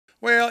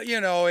Well,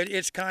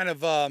 it's kind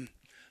of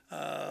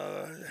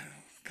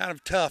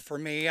tough for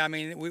me. I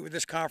mean,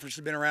 this conference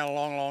has been around a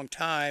long, long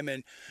time,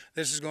 and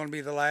this is going to be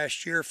the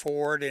last year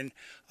for it. And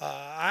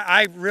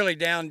I really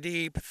down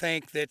deep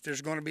think that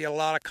there's going to be a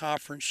lot of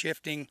conference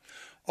shifting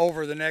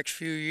over the next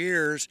few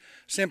years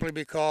simply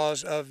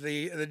because of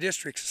the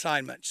district's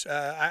assignments.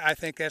 I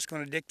think that's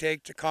going to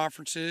dictate the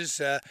conferences.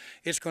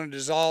 It's going to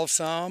dissolve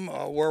some.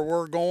 Where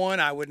we're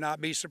going, I would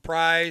not be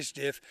surprised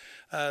if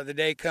the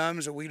day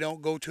comes that we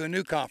don't go to a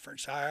new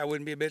conference. I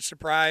wouldn't be a bit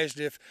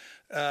surprised if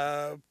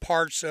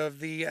parts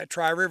of the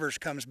Tri-Rivers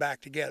comes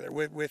back together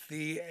with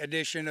the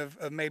addition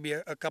of maybe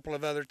a couple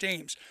of other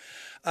teams.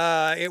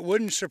 It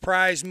wouldn't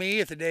surprise me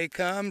if the day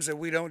comes that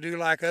we don't do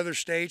like other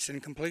states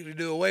and completely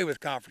do away with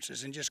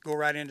conferences and just go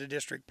right into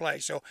district play.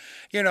 So,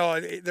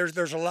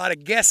 there's a lot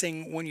of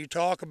guessing when you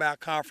talk about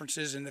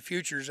conferences and the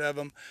futures of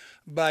them.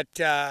 But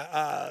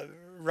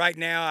right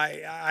now,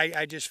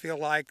 I just feel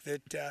like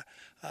that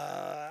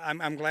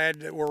I'm glad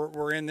that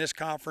we're in this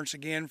conference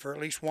again for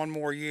at least one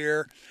more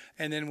year,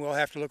 and then we'll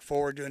have to look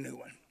forward to a new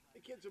one.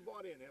 The kids have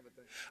bought in, haven't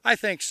they? I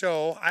think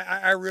so.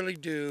 I really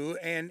do.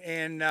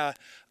 And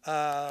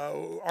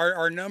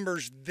our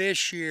numbers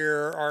this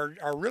year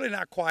are really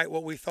not quite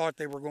what we thought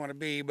they were going to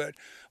be, but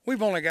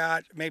we've only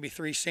got maybe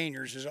three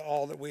seniors is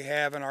all that we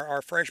have, and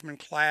our freshman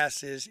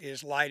class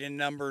is light in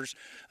numbers.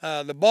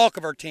 The bulk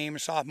of our team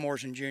is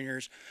sophomores and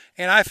juniors,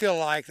 and I feel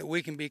like that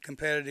we can be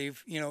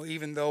competitive,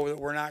 even though that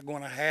we're not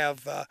going to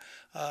have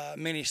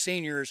many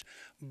seniors.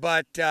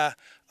 But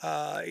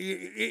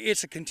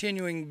it's a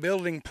continuing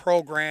building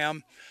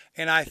program,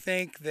 and I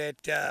think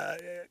that,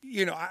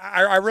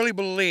 I really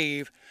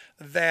believe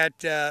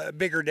that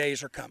bigger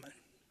days are coming.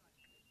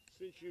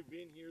 Since you've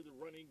been here, the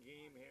running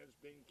game has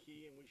been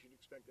key, and we should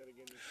expect that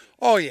again this year.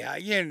 Oh yeah,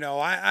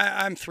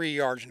 I'm 3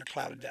 yards in a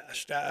cloud of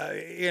dust.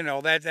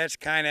 That's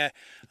kind of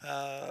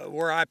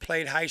where I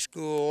played high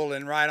school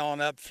and right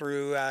on up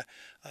through.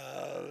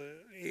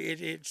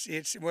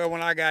 It's well,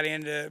 when I got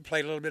into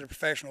played a little bit of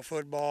professional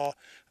football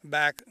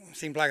back,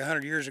 seems like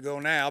 100 years ago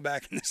now,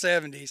 back in the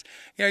 70s.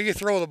 You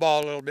throw the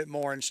ball a little bit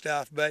more and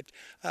stuff, but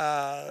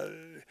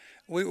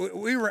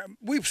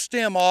we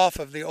stem off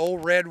of the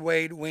old red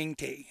Wade wing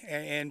tee,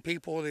 and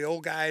people, the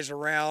old guys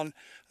around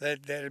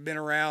that have been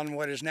around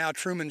what is now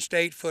Truman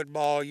State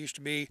football, used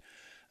to be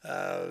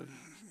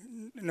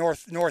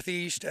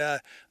northeast.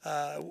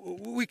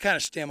 We kind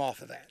of stem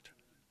off of that.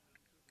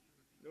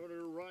 In order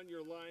to run,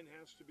 your line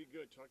has to be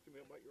good. Talk to me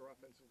about your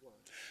offensive line.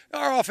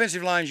 Our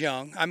offensive line's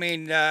young. I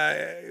mean,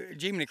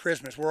 Jiminy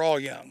Christmas, we're all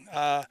young.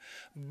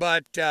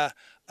 But we're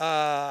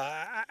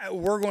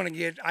going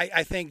to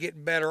I think,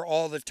 get better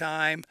all the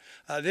time.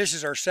 This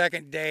is our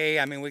second day.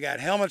 I mean, we got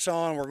helmets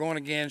on. We're going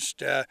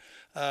against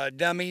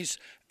dummies.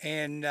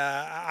 And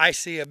I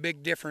see a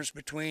big difference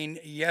between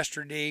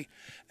yesterday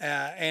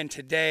and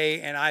today,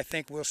 and I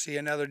think we'll see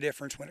another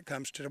difference when it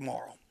comes to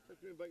tomorrow. Talk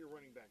to me about your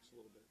running backs a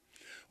little bit.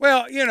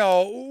 Well,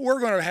 we're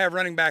going to have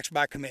running backs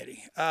by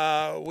committee.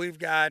 We've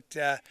got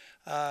the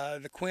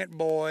Quint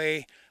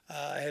boy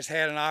has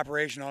had an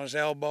operation on his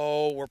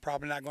elbow. We're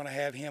probably not going to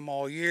have him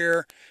all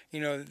year.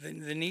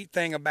 The neat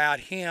thing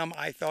about him,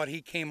 I thought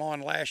he came on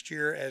last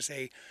year as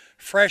a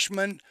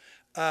freshman,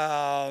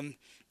 and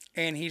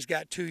he's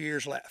got 2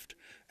 years left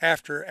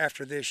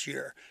after this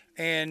year.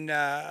 And,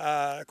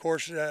 of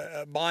course,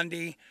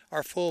 Bondi,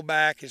 our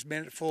fullback, has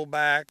been at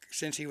fullback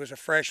since he was a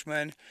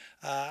freshman.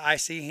 I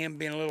see him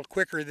being a little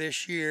quicker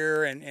this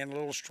year and a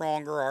little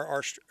stronger.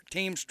 Our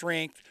team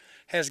strength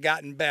has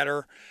gotten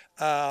better.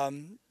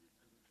 And,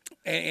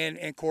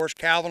 of course,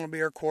 Calvin will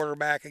be our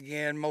quarterback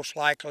again, most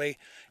likely.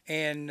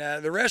 And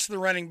the rest of the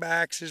running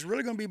backs is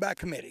really going to be by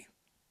committee.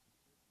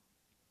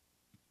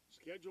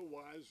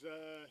 Schedule-wise,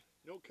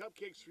 no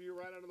cupcakes for you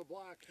right out of the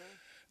block, huh?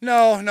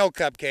 No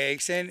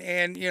cupcakes,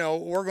 and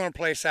we're going to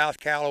play South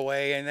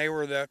Callaway, and they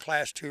were the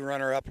Class 2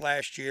 runner-up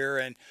last year,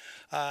 and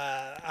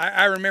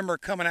I remember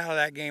coming out of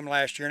that game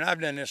last year, and I've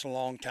done this a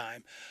long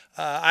time.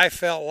 I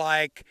felt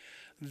like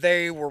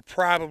they were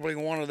probably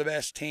one of the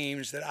best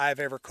teams that I've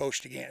ever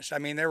coached against. I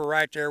mean, they were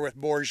right there with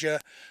Borgia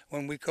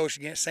when we coached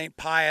against St.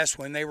 Pius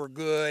when they were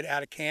good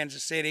out of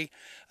Kansas City.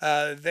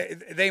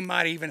 They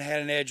might even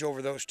had an edge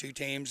over those two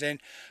teams.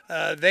 And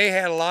they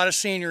had a lot of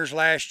seniors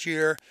last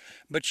year.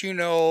 But,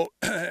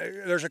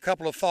 there's a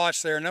couple of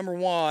thoughts there. Number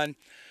one,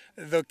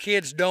 the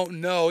kids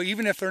don't know,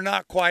 even if they're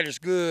not quite as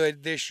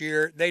good this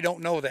year, they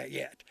don't know that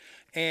yet.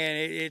 And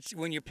it's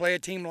when you play a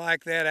team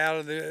like that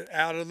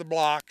out of the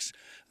blocks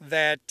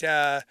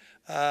that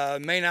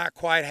may not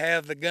quite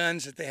have the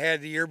guns that they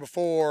had the year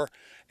before,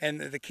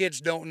 and the kids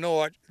don't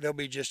know it, they'll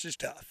be just as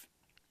tough.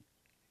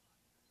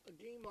 A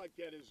game like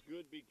that is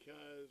good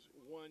because,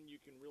 one, you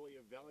can really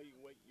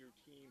evaluate your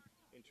team,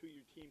 and two,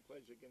 your team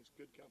plays against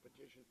good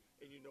competition,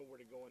 and you know where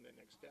to go in the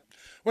next step.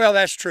 Well,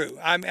 that's true.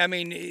 I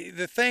mean,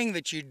 the thing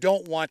that you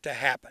don't want to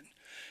happen,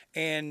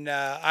 and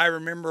I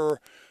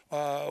remember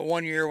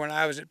one year when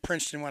I was at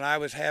Princeton, when I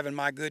was having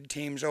my good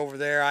teams over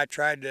there, I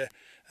tried to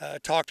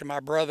talk to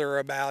my brother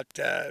about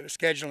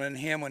scheduling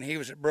him when he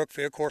was at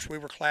Brookfield. Of course, we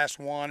were Class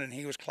 1 and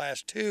he was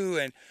Class 2,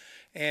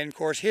 And of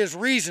course, his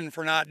reason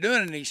for not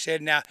doing it, he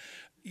said, now,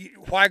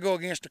 why go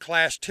against a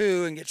class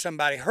two and get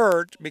somebody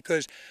hurt?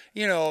 Because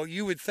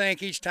you would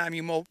think each time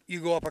you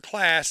go up a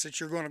class that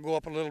you're going to go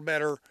up a little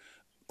better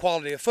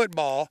quality of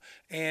football,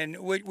 and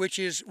which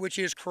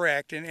is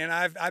correct. And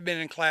I've been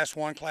in class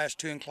one, class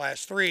two, and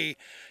class three,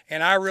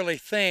 and I really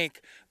think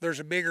there's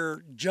a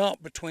bigger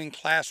jump between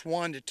class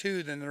one to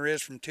two than there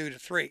is from two to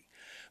three.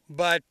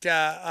 But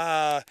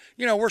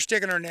we're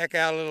sticking our neck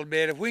out a little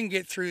bit. If we can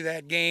get through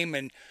that game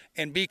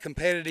and be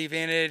competitive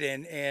in it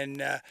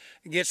and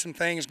get some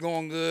things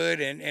going good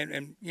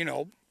and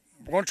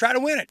we're going to try to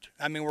win it.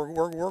 I mean,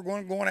 we're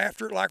going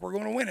after it like we're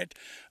going to win it.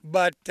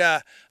 But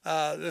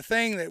the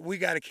thing that we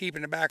got to keep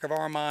in the back of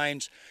our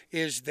minds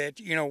is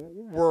that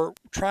we're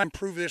trying to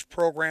improve this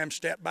program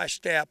step by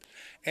step,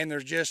 and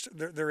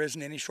there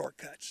isn't any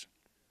shortcuts.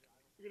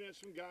 You're going to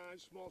have some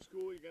guys, small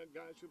school, you got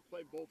guys who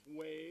play both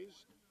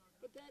ways,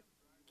 but that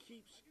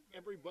keeps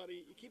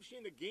everybody, it keeps you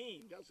in the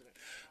game, doesn't it?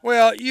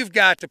 Well, you've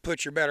got to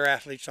put your better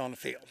athletes on the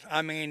field.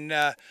 I mean,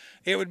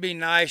 it would be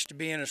nice to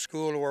be in a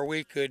school where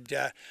we could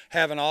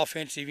have an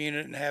offensive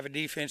unit and have a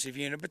defensive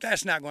unit, but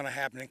that's not going to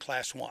happen in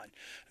Class 1.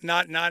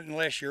 Not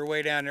unless you're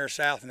way down there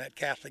south in that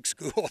Catholic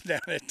school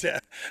down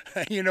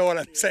at, you know what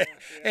I'm saying?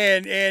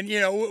 Yeah. And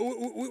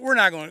we're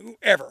not going to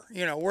ever,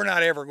 we're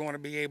not ever going to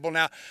be able.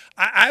 Now,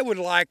 I would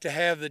like to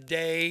have the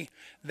day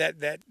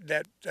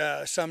that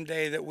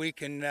someday that we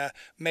can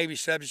maybe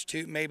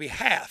substitute maybe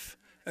half.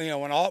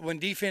 When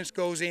defense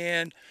goes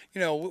in,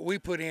 we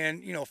put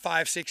in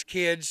 5, 6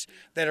 kids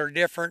that are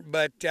different,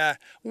 but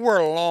we're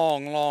a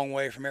long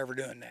way from ever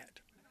doing that.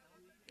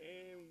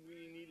 And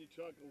we need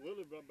to talk a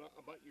little bit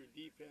about your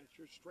defense.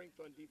 Your strength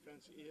on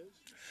defense is?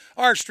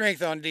 Our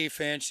strength on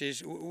defense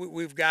is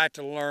we've got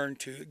to learn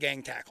to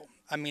gang tackle.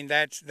 I mean,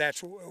 that's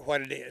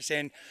what it is.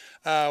 And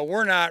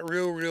we're not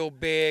real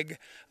big.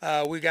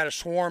 We got to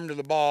swarm to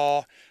the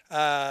ball.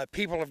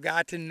 People have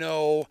got to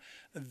know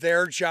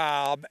their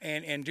job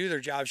and do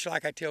their job. So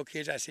like I tell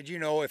kids, I said,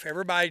 if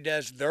everybody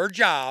does their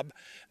job,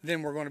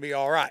 then we're going to be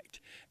all right.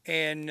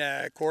 And,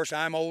 of course,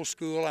 I'm old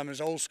school. I'm as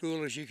old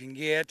school as you can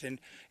get. And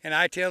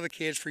I tell the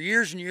kids for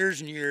years and years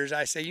and years,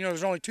 I say,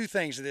 there's only 2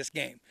 things in this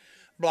game,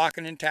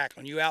 blocking and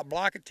tackling. You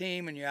out-block a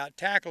team and you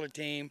out-tackle a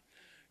team,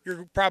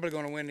 you're probably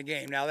going to win the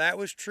game. Now, that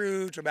was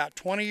true to about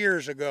 20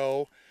 years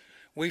ago.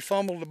 We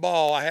fumbled the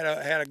ball. I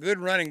had a good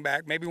running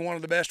back, maybe one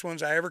of the best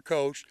ones I ever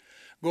coached,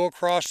 go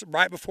across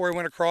right before he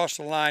went across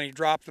the line. He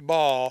dropped the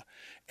ball,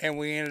 and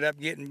we ended up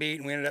getting beat,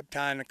 and we ended up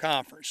tying the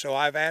conference. So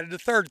I've added the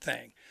third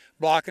thing,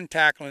 blocking,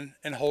 tackling,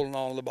 and holding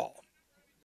on to the ball.